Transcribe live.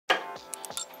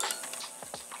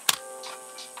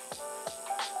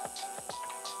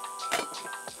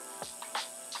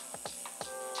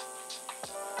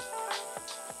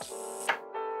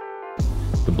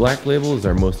The Black Label is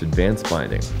our most advanced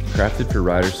binding, crafted for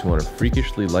riders who want a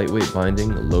freakishly lightweight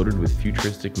binding loaded with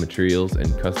futuristic materials and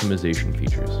customization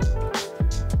features.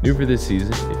 New for this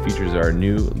season, it features our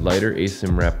new, lighter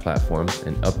AsymWrap platform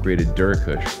and upgraded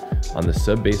DuraCush on the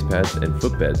SubBase pads and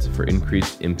footbeds for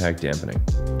increased impact dampening.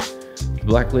 The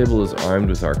Black Label is armed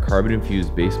with our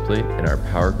carbon-infused baseplate and our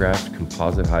power-graphed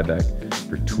composite highback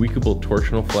for tweakable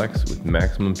torsional flex with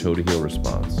maximum toe-to-heel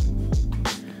response.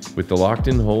 With the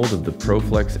locked-in hold of the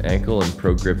ProFlex ankle and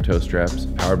ProGrip toe straps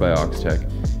powered by AuxTech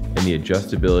and the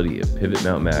adjustability of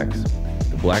PivotMount Max,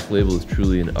 the Black Label is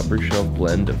truly an upper-shelf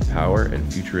blend of power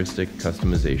and futuristic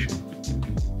customization.